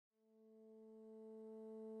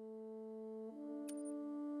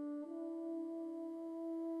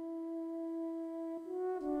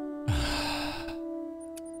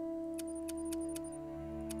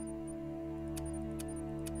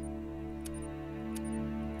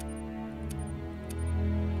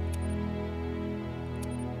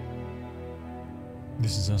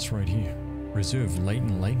This is us right here. Reserve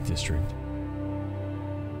Leighton Lake District.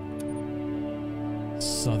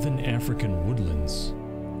 Southern African woodlands.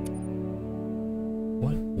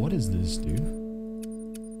 What is this, dude?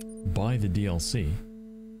 Buy the DLC.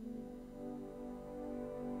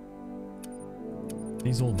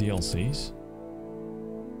 These all DLCs?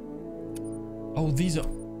 Oh, these are...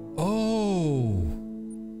 Oh!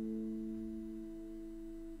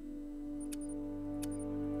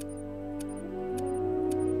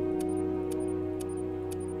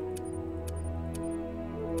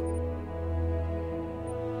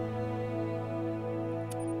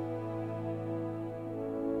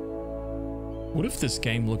 What if this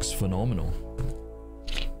game looks phenomenal?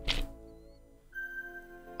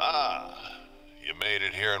 Ah, you made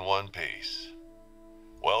it here in one piece.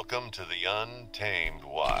 Welcome to the untamed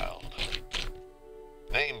wild.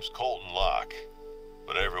 Name's Colton Locke,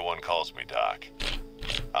 but everyone calls me Doc.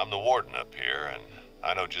 I'm the warden up here, and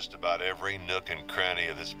I know just about every nook and cranny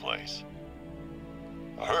of this place.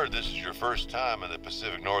 I heard this is your first time in the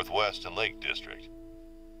Pacific Northwest and Lake District.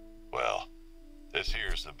 Well, this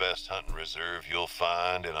here's the best hunting reserve you'll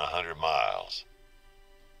find in 100 miles.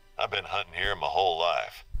 I've been hunting here my whole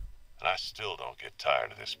life, and I still don't get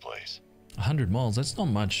tired of this place. 100 miles, that's not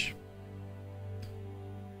much.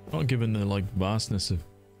 Not given the, like, vastness of...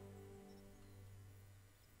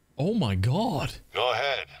 Oh my god! Go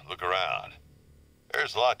ahead, look around.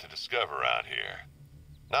 There's a lot to discover around here.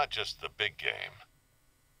 Not just the big game.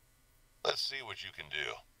 Let's see what you can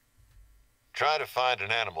do. Try to find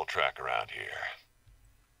an animal track around here.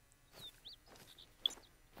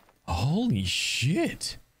 Holy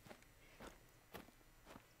shit!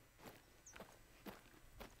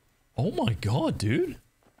 Oh my god, dude!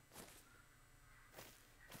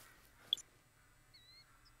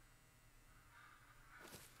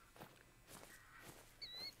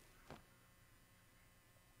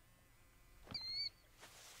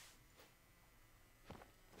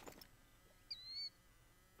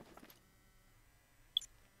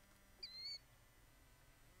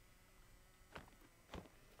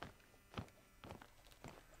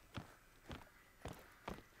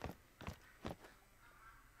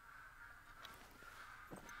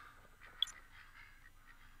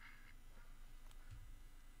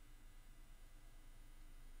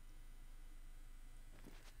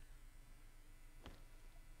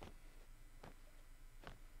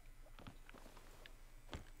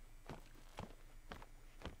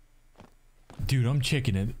 Dude, I'm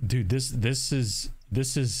checking it. Dude, this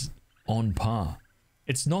is on par.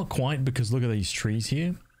 It's not quite because look at these trees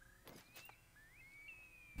here.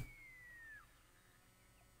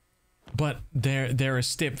 But they're a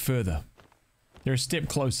step further. They're a step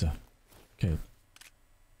closer. Okay.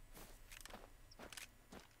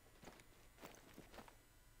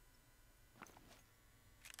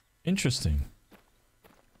 Interesting.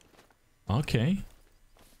 Okay.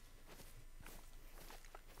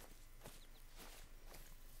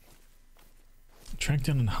 Track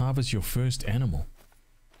down and harvest your first animal.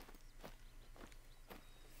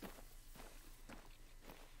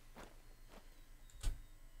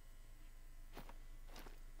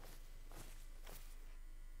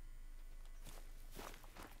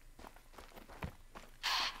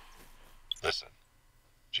 Listen,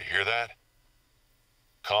 did you hear that?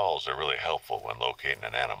 Calls are really helpful when locating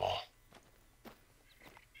an animal.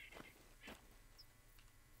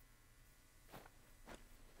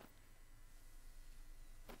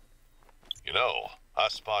 You know, I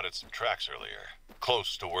spotted some tracks earlier,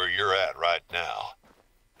 close to where you're at right now.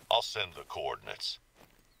 I'll send the coordinates.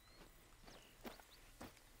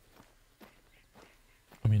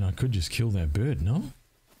 I mean, I could just kill that bird, no?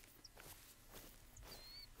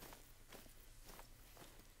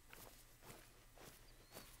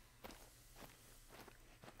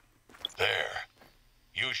 There.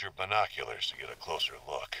 Use your binoculars to get a closer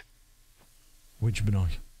look. Which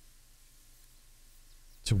binocular?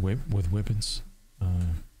 To whip with weapons.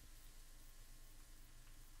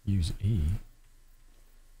 Use E.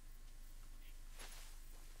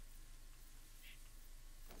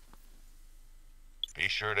 Be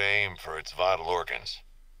sure to aim for its vital organs.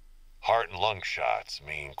 Heart and lung shots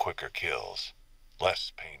mean quicker kills,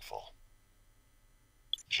 less painful.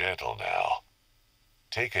 Gentle now.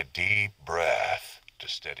 Take a deep breath to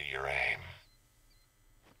steady your aim.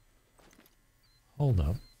 Hold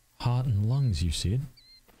up. Heart and lungs, you said?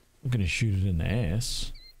 I'm gonna shoot it in the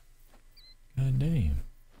ass. God damn.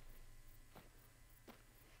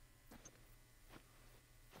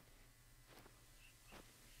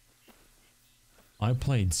 I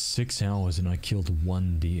played 6 hours and I killed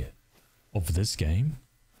 1 deer. Of this game?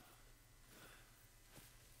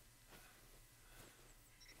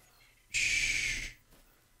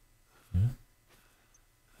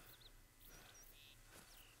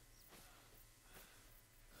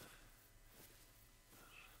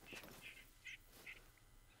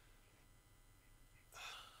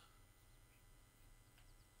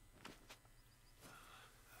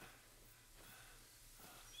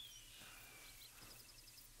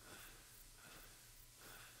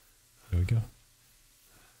 go.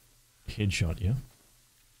 Headshot, yeah.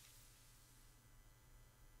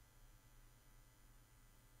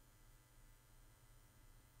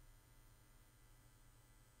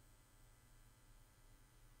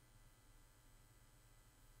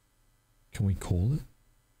 Can we call it?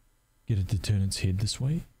 Get it to turn its head this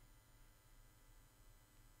way?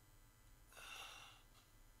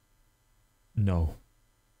 No.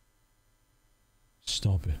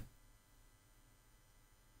 Stop it.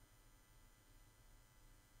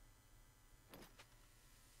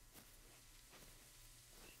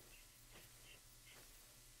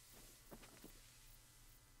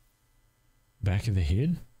 Back of the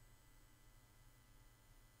head?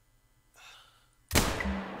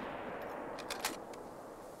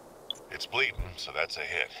 It's bleeding, so that's a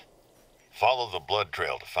hit. Follow the blood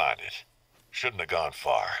trail to find it. Shouldn't have gone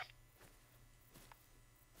far.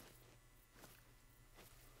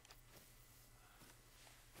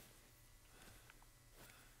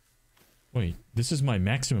 Wait, this is my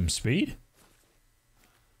maximum speed?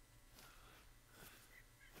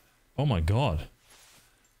 Oh my god.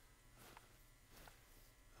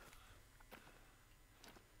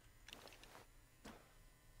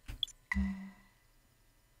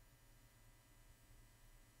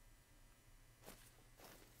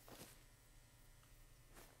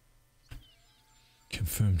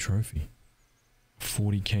 Confirmed trophy.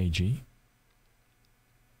 40 kg.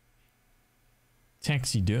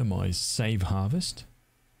 Taxidermized save harvest.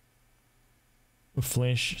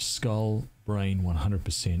 Flesh, skull, brain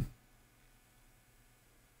 100%.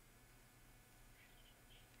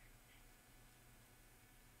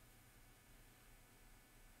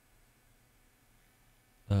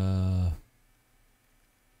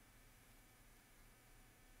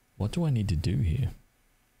 What do I need to do here?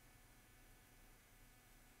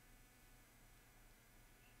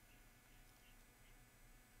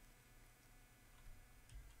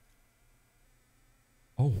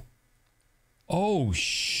 Oh. Oh,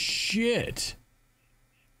 shit.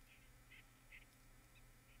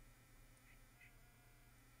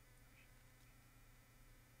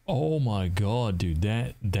 Oh my god, dude.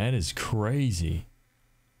 That is crazy.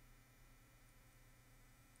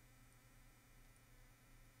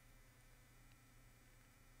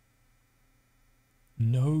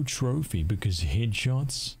 No trophy because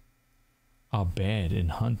headshots are bad in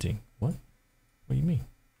hunting. What? What do you mean?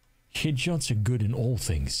 Headshots are good in all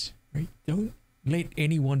things, right? Don't let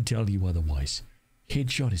anyone tell you otherwise.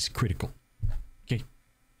 Headshot is critical. Okay.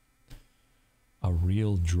 A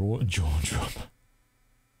real jaw drop.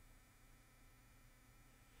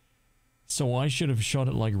 So I should have shot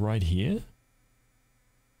it like right here?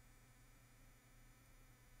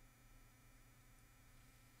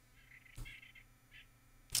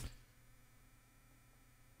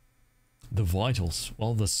 The vitals.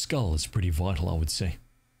 Well, the skull is pretty vital, I would say.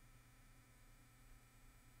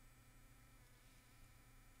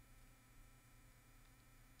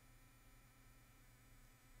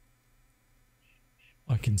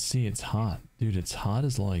 I can see its heart. Dude, its heart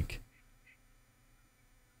is like...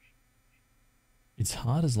 Its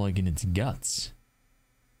heart is like in its guts.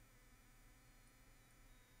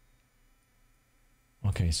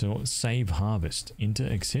 Okay, so save harvest. Enter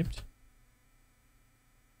accept.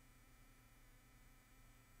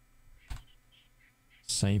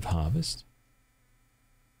 Save harvest.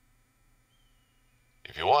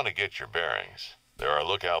 If you want to get your bearings, there are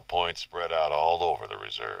lookout points spread out all over the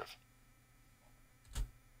reserve.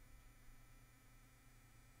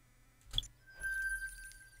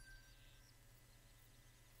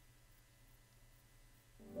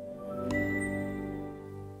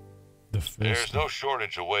 There's no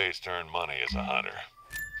shortage of ways to earn money as a hunter.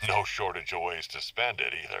 No shortage of ways to spend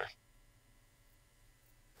it either.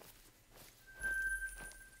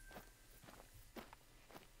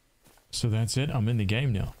 So that's it. I'm in the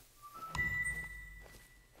game now.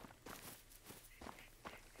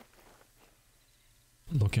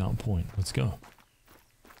 Lookout point. Let's go.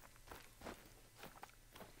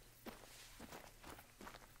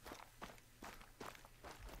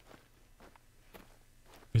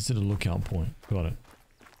 Visit a lookout point. Got it.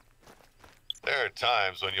 There are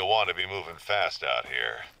times when you'll want to be moving fast out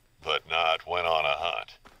here, but not when on a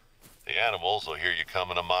hunt. The animals will hear you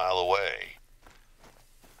coming a mile away.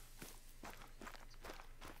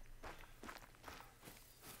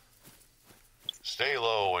 Stay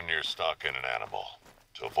low when you're stuck in an animal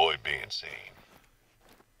to avoid being seen.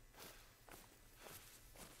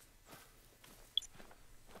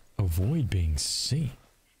 Avoid being seen.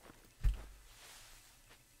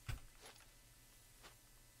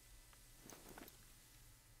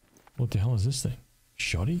 What the hell is this thing?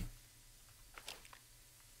 Shoddy?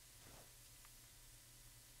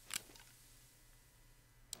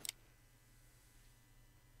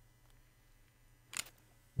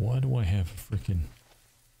 Why do I have a freaking...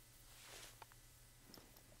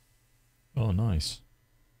 Oh, nice.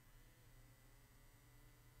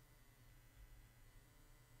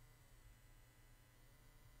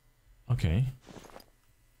 Okay.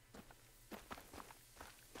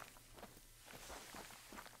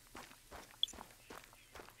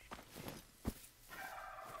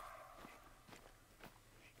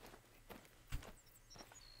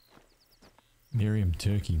 Miriam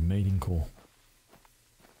turkey mating call.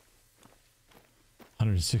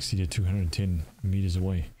 160 to 210 meters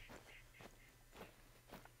away.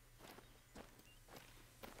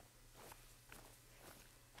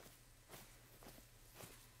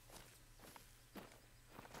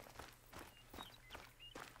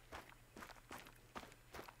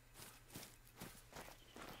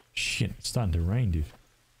 Shit, it's starting to rain, dude.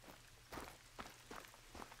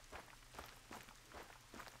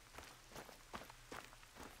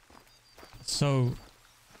 So...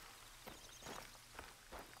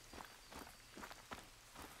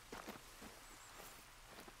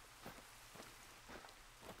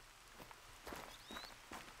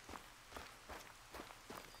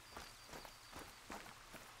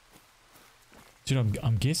 Dude,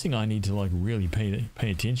 I'm guessing I need to like really pay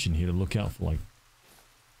attention here to look out for like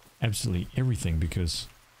absolutely everything because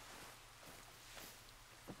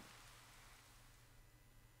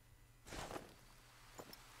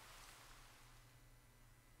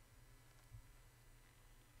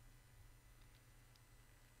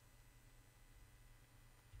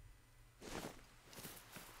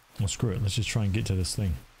well, screw it. Let's just try and get to this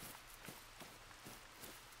thing.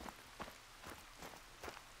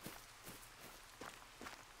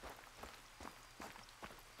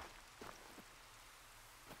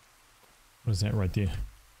 What is that right there?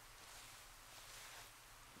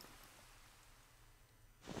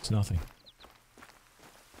 It's nothing.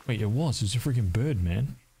 Wait, it was. It's a freaking bird,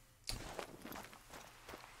 man.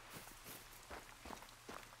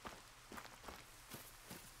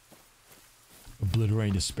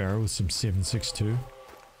 Obliterate a sparrow with some 7.62.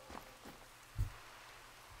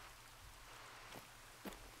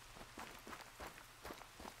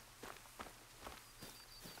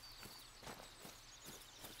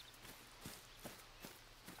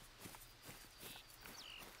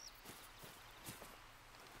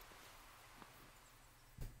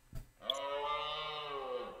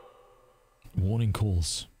 Warning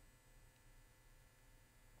calls.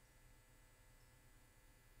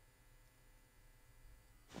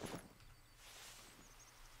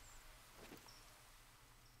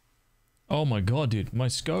 Oh my god, dude, my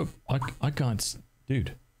scope. I can't,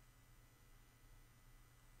 dude.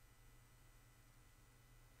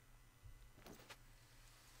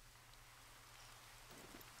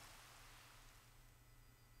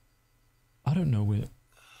 I don't know where.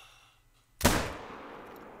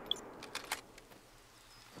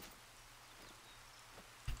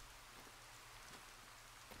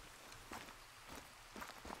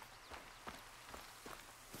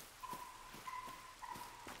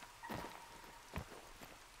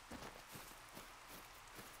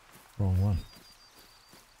 Wrong one.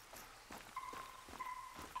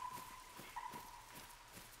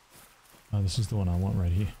 Oh, this is the one I want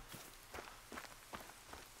right here.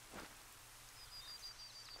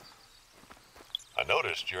 I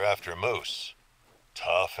noticed you're after moose.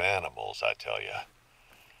 Tough animals, I tell ya.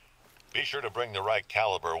 Be sure to bring the right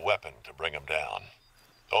caliber weapon to bring them down.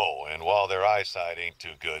 Oh, and while their eyesight ain't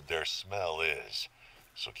too good, their smell is.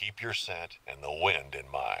 So keep your scent and the wind in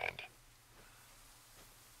mind.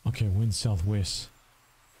 Okay, wind southwest.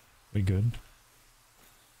 We good?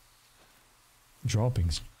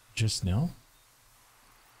 Droppings just now?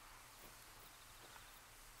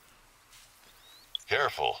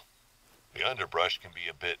 Careful. The underbrush can be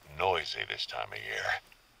a bit noisy this time of year.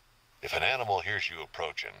 If an animal hears you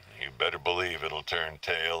approaching, you better believe it'll turn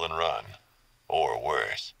tail and run. Or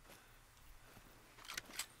worse.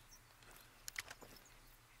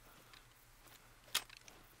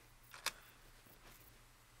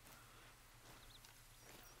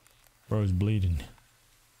 Bro's bleeding.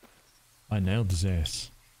 I nailed his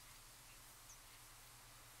ass.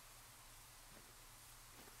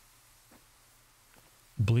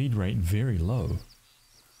 Bleed rate very low.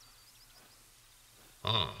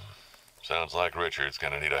 Sounds like Richard's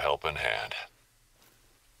gonna need a helping hand.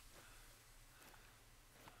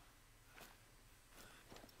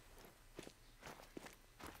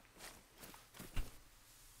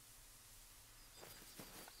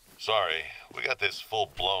 Sorry, we got this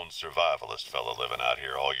full-blown survivalist fella living out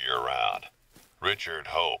here all year round. Richard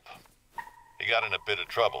Hope. He got in a bit of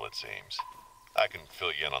trouble, it seems. I can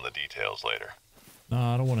fill you in on the details later.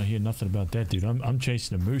 Nah, I don't want to hear nothing about that, dude. I'm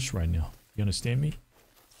chasing a moose right now. You understand me?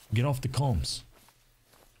 Get off the comms.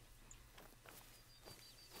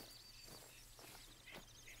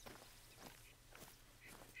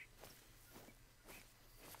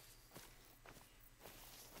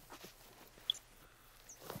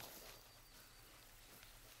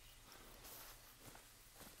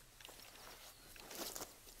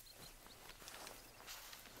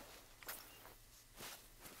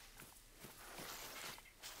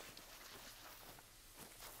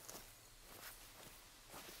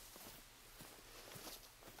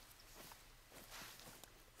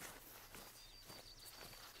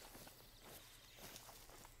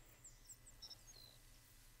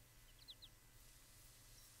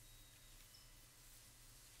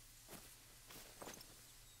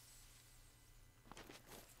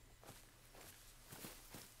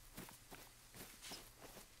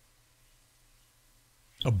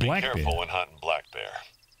 A black bear. Be careful when hunting black bear.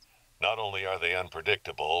 Not only are they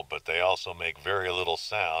unpredictable, but they also make very little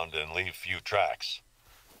sound and leave few tracks.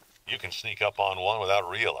 You can sneak up on one without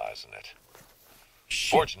realizing it.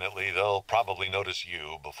 Shit. Fortunately, they'll probably notice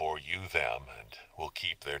you before you them and will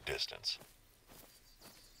keep their distance.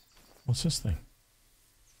 What's this thing?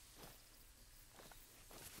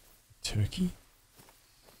 Turkey?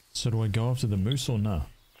 So do I go after the moose or no?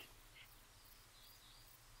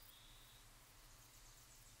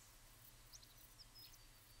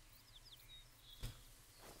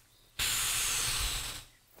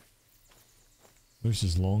 Moose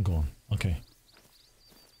is long gone. Okay.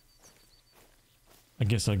 I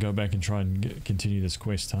guess I go back and try and continue this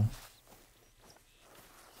quest, huh?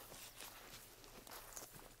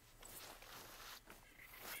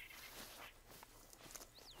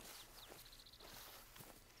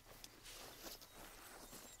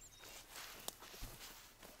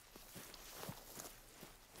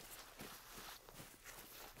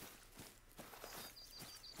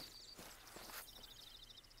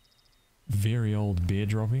 Very old bear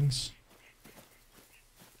droppings.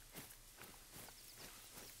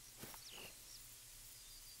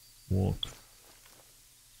 Walk.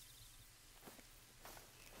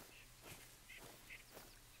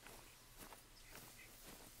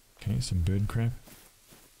 Okay, some bird crap.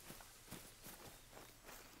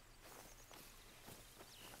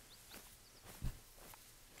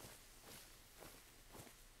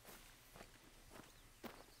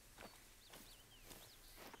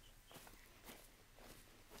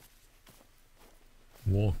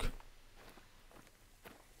 Walk.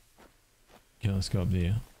 Okay, let's go up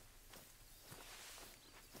there.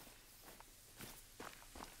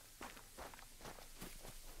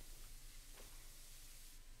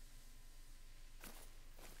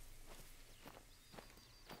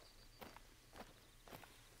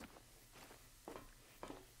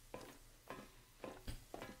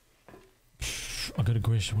 I got a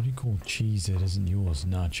question. What do you call cheese that isn't yours?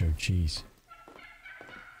 Nacho cheese.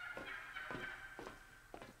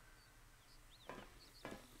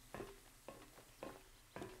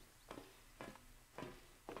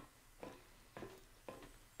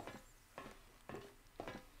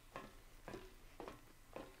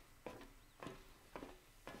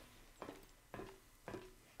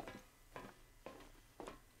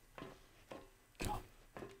 God.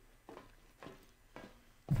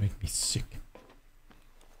 Make me sick.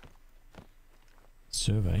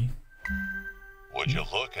 Survey. Would you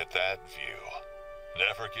look at that view?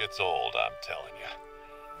 Never gets old, I'm telling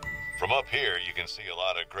you. From up here, you can see a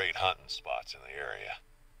lot of great hunting spots in the area.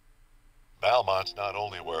 Valmont's not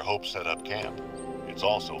only where Hope set up camp, it's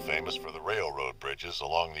also famous for the railroad bridges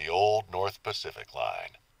along the old North Pacific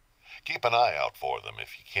line. Keep an eye out for them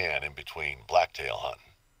if you can in between blacktail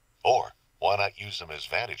hunting. Or, why not use them as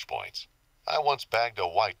vantage points? I once bagged a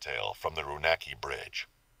whitetail from the Runaki Bridge.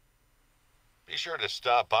 Be sure to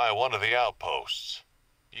stop by one of the outposts.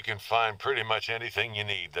 You can find pretty much anything you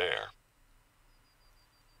need there.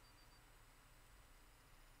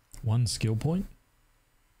 One skill point?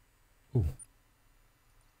 Ooh.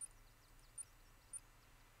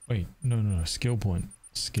 Wait, no, skill point.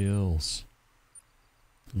 Skills.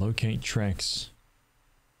 Locate tracks.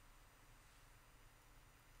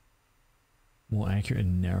 More accurate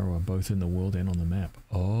and narrower, both in the world and on the map.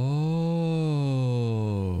 Oh.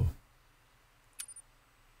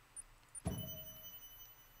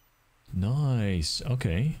 Nice.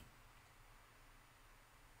 Okay.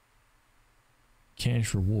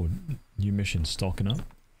 Cash reward. New mission stocking up.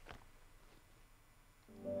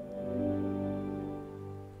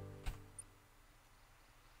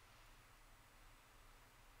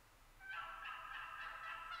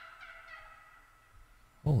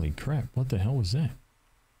 Holy crap, what the hell was that?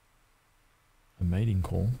 mating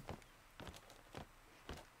call.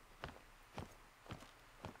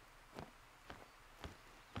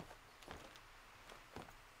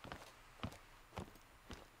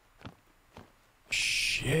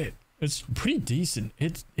 Shit. It's pretty decent.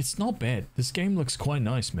 It's not bad. This game looks quite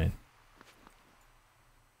nice, man.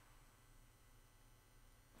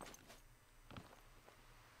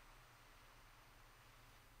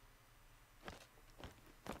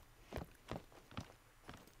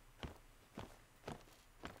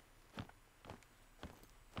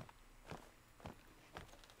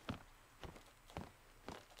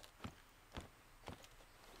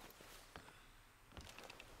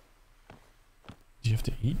 You have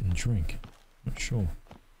to eat and drink. Not sure.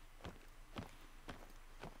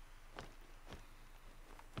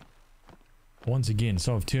 Once again,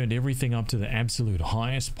 so I've turned everything up to the absolute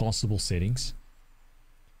highest possible settings.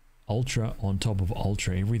 Ultra on top of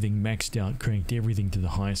ultra. Everything maxed out, cranked everything to the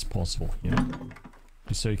highest possible. Yeah.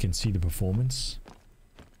 Just so you can see the performance.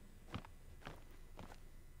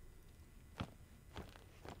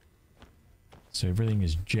 So everything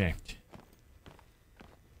is jacked.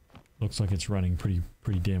 Looks like it's running pretty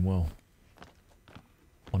damn well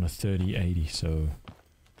on a 3080, so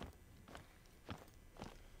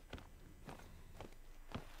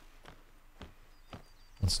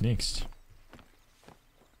what's next?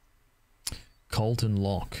 Colton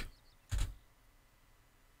Lock.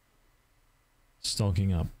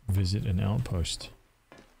 Stocking up. Visit an outpost.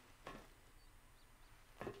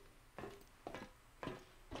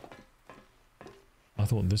 I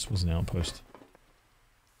thought this was an outpost.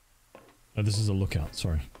 Oh, this is a lookout,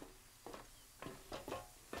 sorry.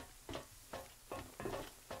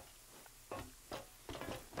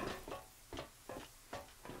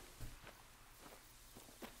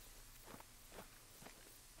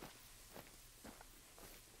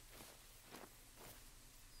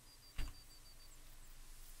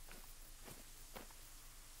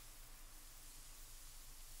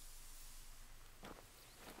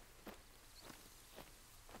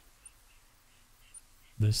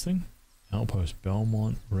 This thing? Outpost.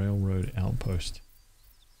 Belmont Railroad Outpost.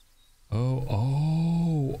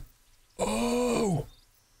 Oh! Holy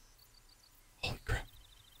crap.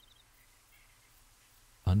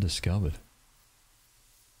 Undiscovered.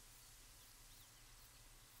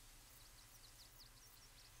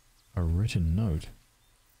 A written note.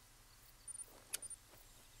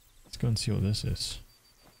 Let's go and see what this is.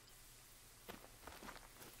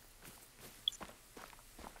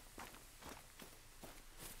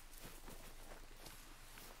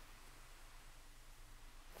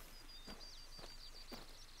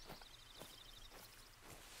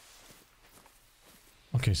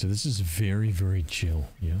 Okay, so this is very, very chill,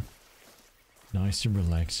 yeah? Nice and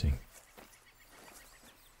relaxing.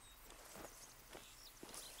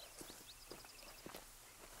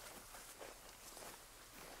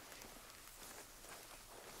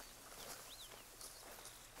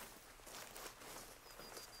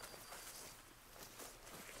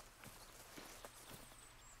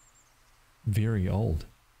 Very old.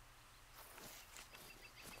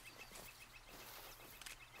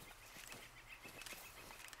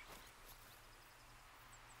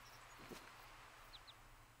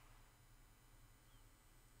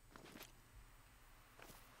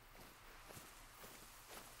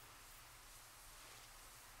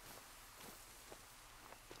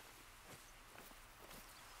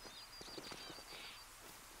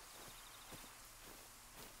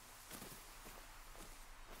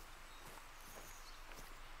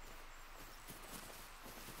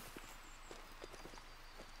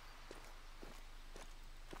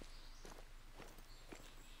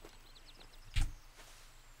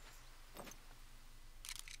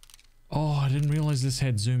 Oh, I didn't realize this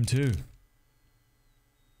had zoom too.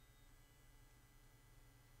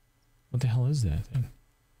 What the hell is that thing?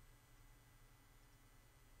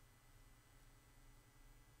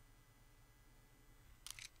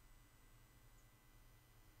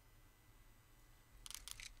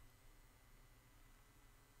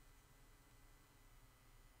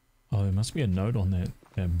 Oh, there must be a note on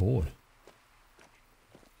that board.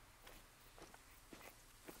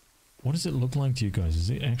 What does it look like to you guys? Is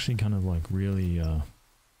it actually kind of like really,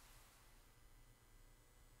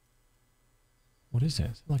 what is that?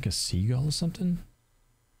 Is it like a seagull or something?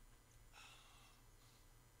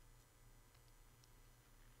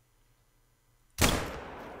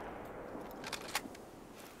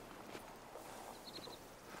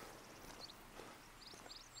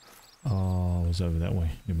 Oh, it was over that way.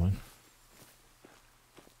 Never mind.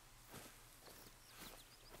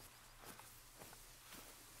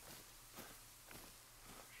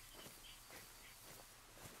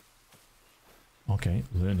 Okay,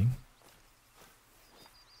 learning.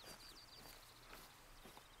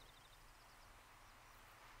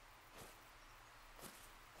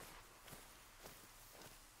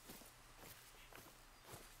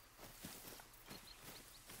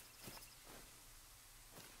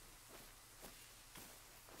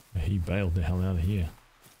 He bailed the hell out of here.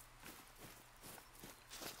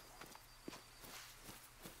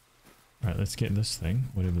 Alright, let's get this thing,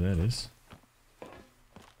 whatever that is.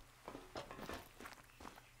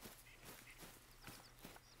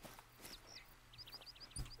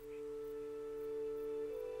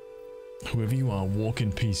 Whoever you are, walk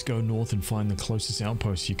in peace, go north and find the closest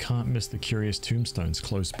outpost. You can't miss the curious tombstones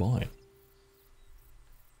close by.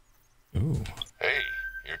 Ooh. Hey,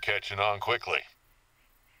 you're catching on quickly.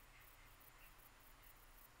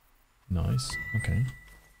 Nice, okay.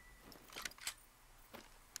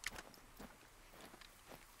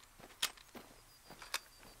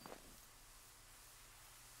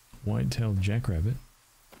 White-tailed jackrabbit.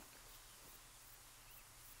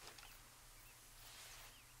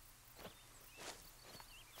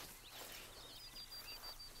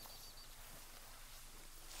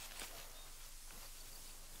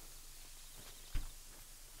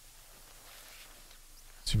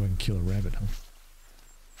 See if I can kill a rabbit, huh?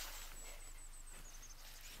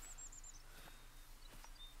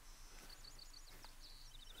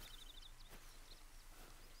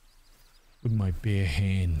 With my bare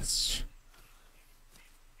hands.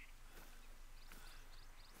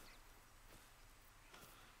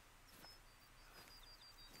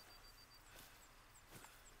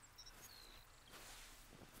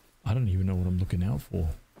 I don't even know what I'm looking out for.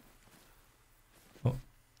 Oh.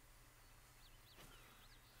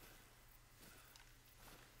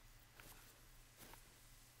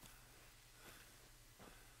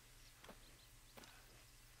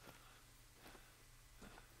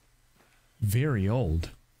 Very old.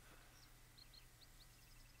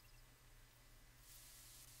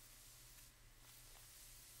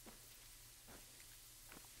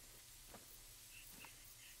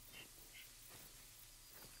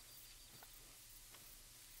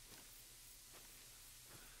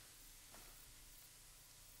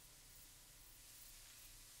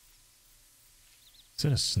 Is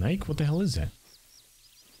that a snake? What the hell is that?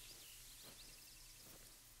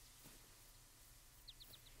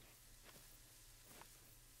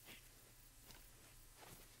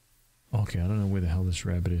 Okay, I don't know where the hell this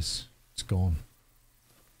rabbit is. It's gone.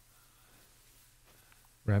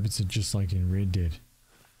 Rabbits are just like in Red Dead.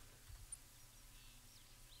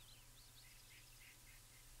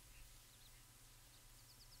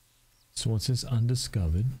 So what's this?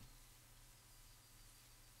 Undiscovered.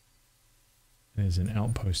 There's an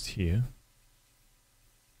outpost here.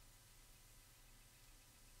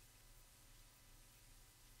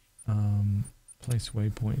 Place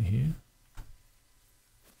waypoint here.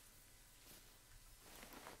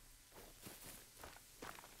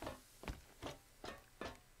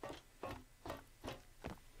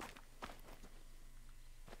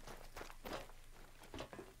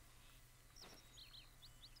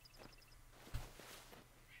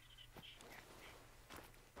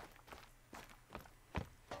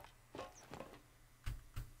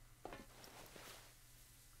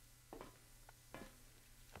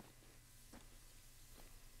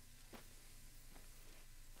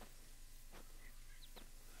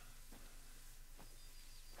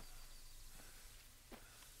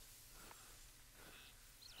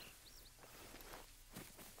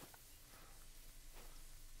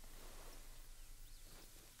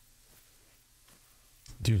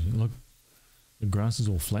 Dude, look. The grass is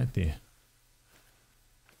all flat there.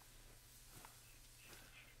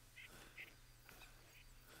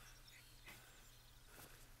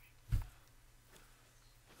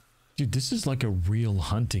 Dude, this is like a real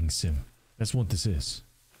hunting sim. That's what this is.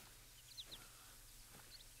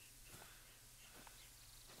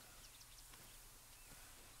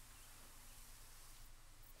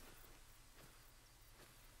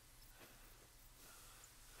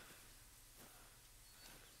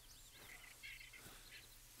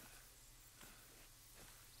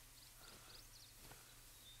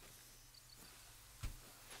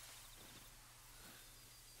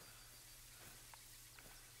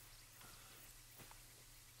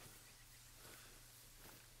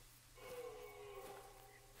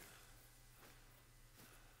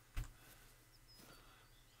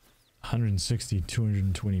 (160,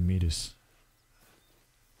 220 meters.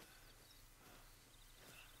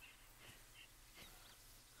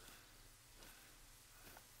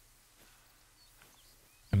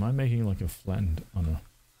 Am I making like a flattened? Oh no.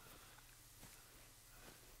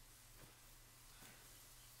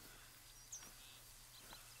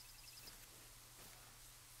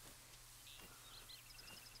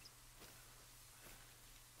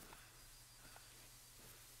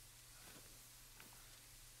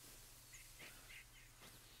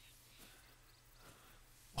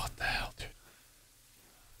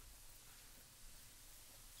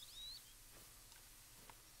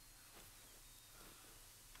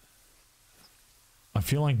 I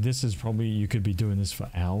feel like this is probably, you could be doing this for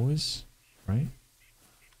hours, right?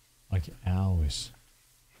 Like hours.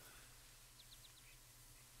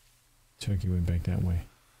 Turkey went back that way.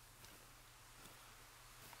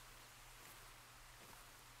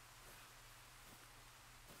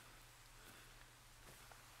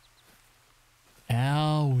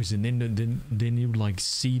 Hours, and then you like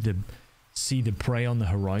see the prey on the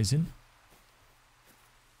horizon.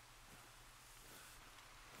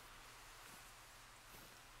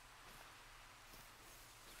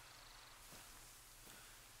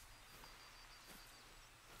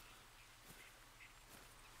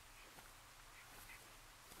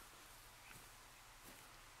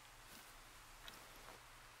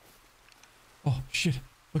 Oh shit!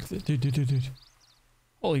 Look, dude.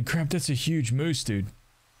 Holy crap! That's a huge moose, dude.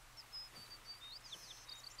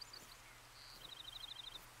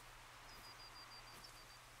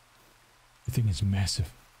 The thing is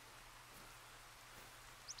massive.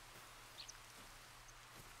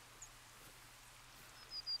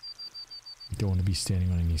 You don't want to be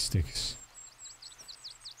standing on any sticks.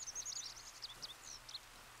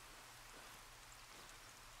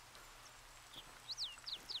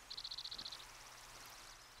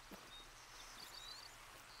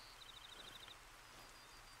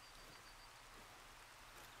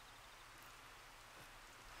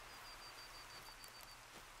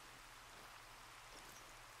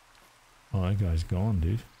 Oh, that guy's gone,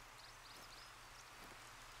 dude.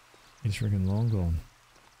 He's freaking long gone.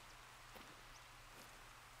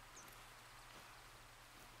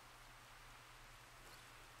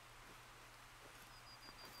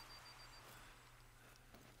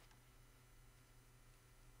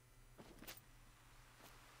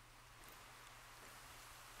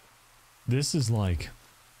 This is like...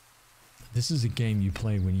 This is a game you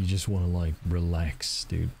play when you just want to, like, relax,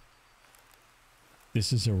 dude.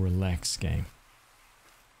 This is a relax game.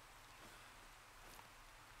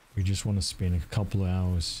 We just want to spend a couple of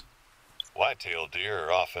hours. Whitetail deer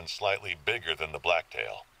are often slightly bigger than the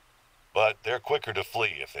blacktail, but they're quicker to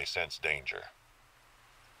flee if they sense danger.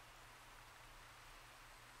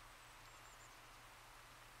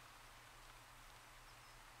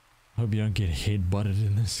 Hope you don't get head-butted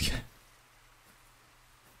in this game.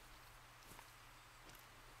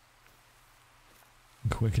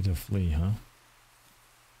 Quicker to flee, huh?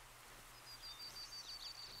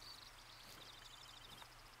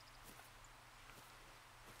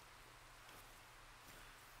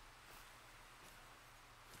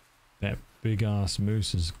 That big ass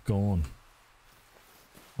moose is gone.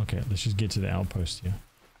 Okay, let's just get to the outpost here.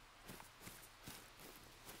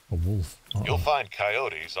 A wolf. You'll find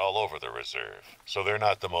coyotes all over the reserve, so they're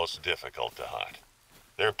not the most difficult to hunt.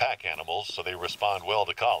 They're pack animals, so they respond well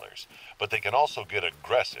to collars, but they can also get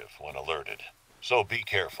aggressive when alerted. So be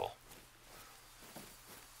careful.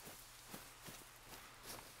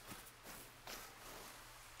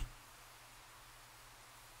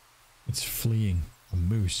 It's fleeing. A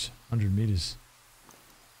moose. 100 meters.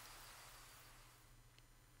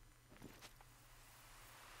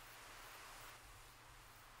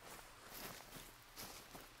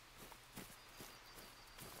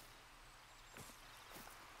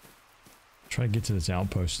 Try to get to this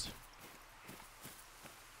outpost.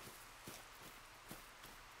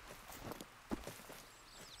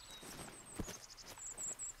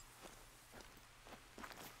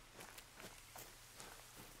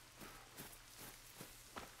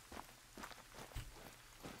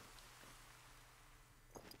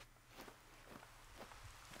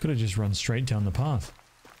 Could have just run straight down the path.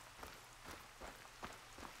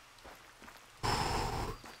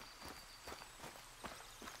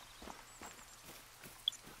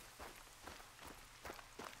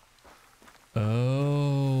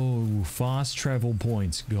 Oh, fast travel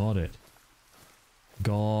points. Got it.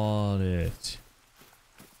 Got it.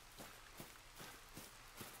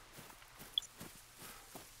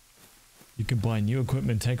 You can buy new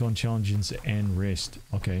equipment, take on challenges, and rest.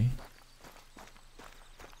 Okay.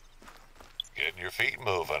 Getting your feet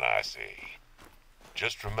moving, I see.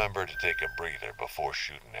 Just remember to take a breather before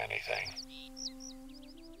shooting anything.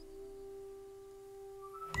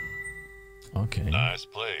 Okay. Nice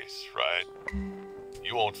place, right?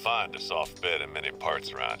 You won't find a soft bed in many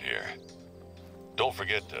parts around here. Don't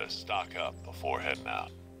forget to stock up before heading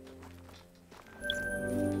out.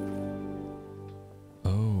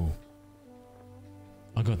 Oh.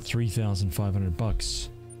 I got 3,500 bucks.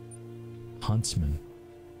 Huntsman.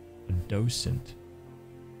 A docent.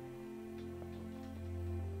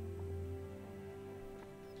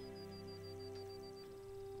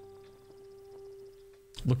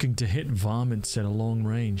 Looking to hit varmints at a long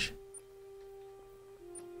range.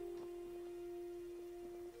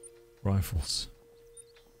 Rifles.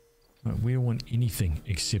 Right, we don't want anything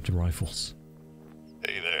except rifles.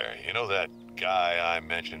 Hey there, you know that guy I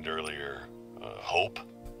mentioned earlier, Hope?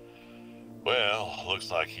 Well, looks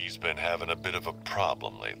like he's been having a bit of a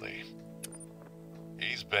problem lately.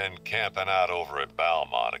 He's been camping out over at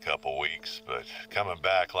Balmont a couple weeks, but coming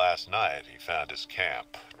back last night, he found his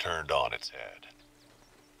camp turned on its head.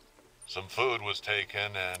 Some food was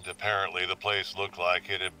taken, and apparently the place looked like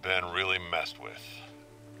it had been really messed with.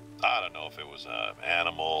 I don't know if it was an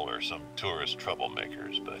animal or some tourist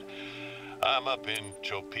troublemakers, but I'm up in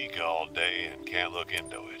Topeka all day and can't look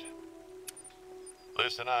into it.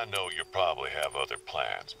 Listen, I know you probably have other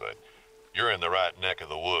plans, but you're in the right neck of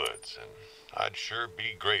the woods, and I'd sure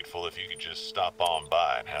be grateful if you could just stop on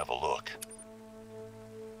by and have a look.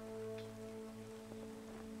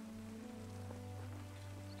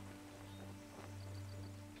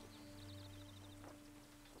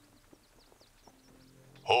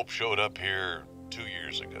 Hope showed up here 2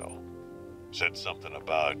 years ago. Said something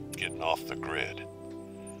about getting off the grid.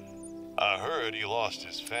 I heard he lost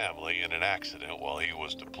his family in an accident while he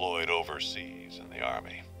was deployed overseas in the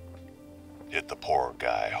army. Hit the poor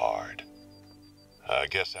guy hard. I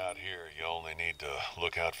guess out here you only need to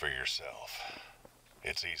look out for yourself.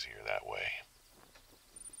 It's easier that way.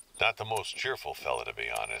 Not the most cheerful fella, to be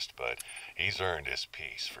honest, but he's earned his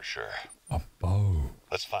peace for sure. A bow.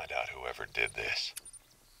 Let's find out whoever did this.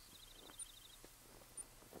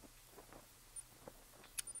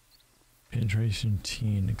 Penetration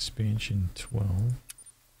 10, expansion 12.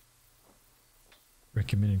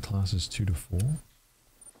 Recommended classes 2 to 4.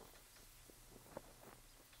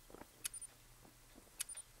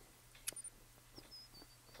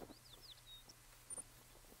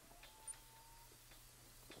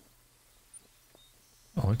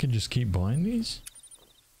 Oh, I can just keep buying these?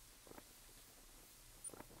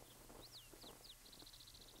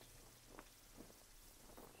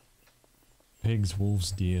 Pigs,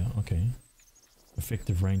 wolves, deer. Okay.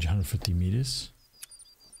 Effective range 150 meters.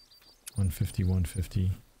 150,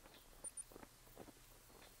 150.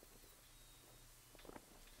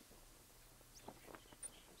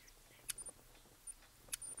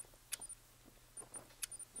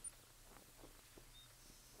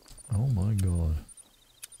 Oh my god.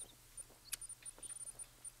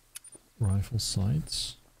 Rifle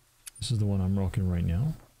sights. This is the one I'm rocking right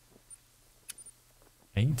now.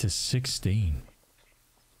 8 to 16.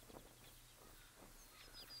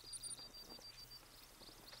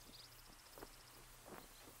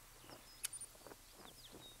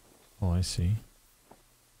 Oh, I see.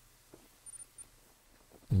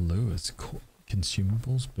 Lewis,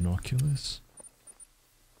 consumables, binoculars.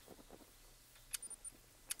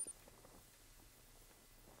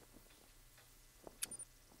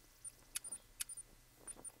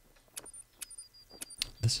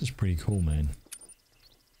 This is pretty cool, man.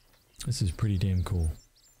 This is pretty damn cool.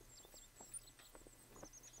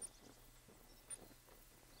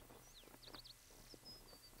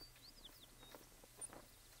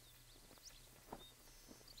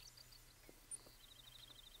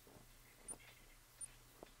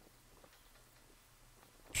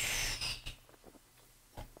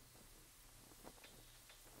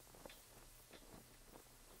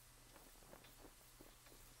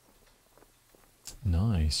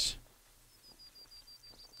 Nice.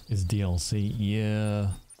 It's DLC, yeah.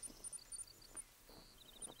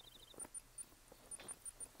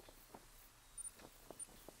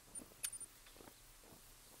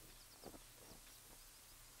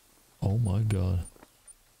 Oh my god.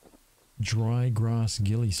 Dry grass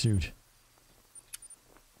ghillie suit.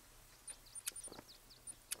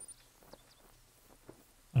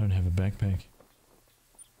 I don't have a backpack.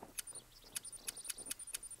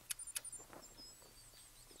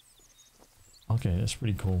 Okay, that's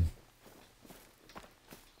pretty cool.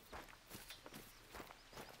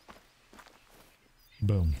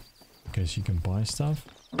 Boom. Okay, so you can buy stuff.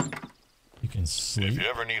 You can sleep. If you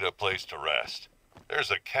ever need a place to rest, there's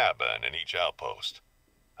a cabin in each outpost.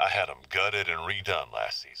 I had them gutted and redone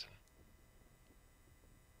last season.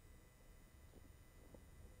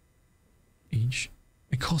 Each?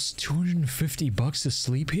 It costs 250 bucks to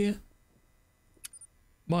sleep here?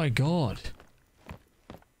 My god.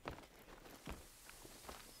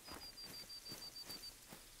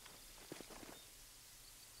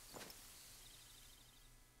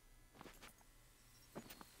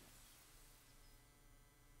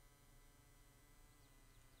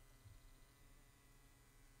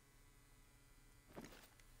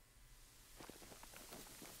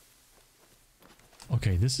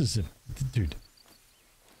 Okay, this is a... Dude.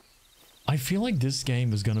 I feel like this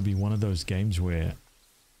game is going to be one of those games where...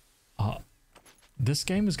 This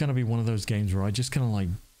game is going to be one of those games where I just kind of like,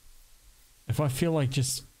 if I feel like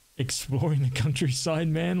just exploring the countryside,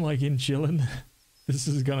 man, like in chilling, this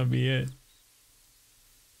is going to be it.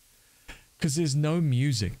 Because there's no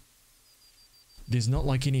music. There's not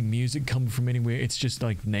like any music coming from anywhere. It's just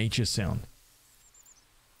like nature sound.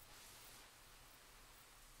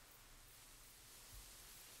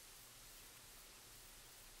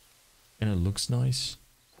 And it looks nice.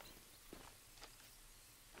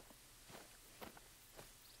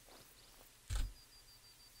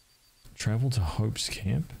 Travel to Hope's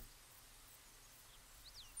Camp?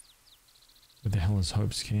 What the hell is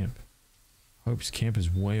Hope's Camp? Hope's Camp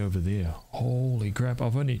is way over there. Holy crap,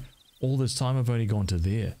 all this time I've only gone to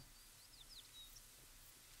there.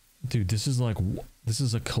 Dude, this is like, this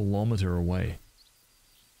is a kilometer away.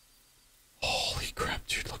 Holy crap,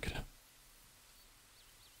 dude, look at it.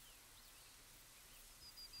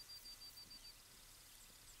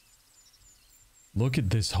 Look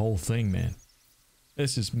at this whole thing, man.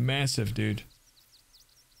 This is massive, dude.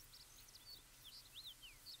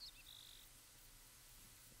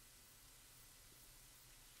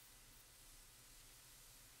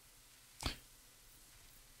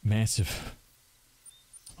 Massive.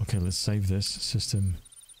 Okay, let's save this system.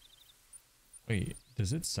 Wait,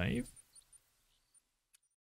 does it save?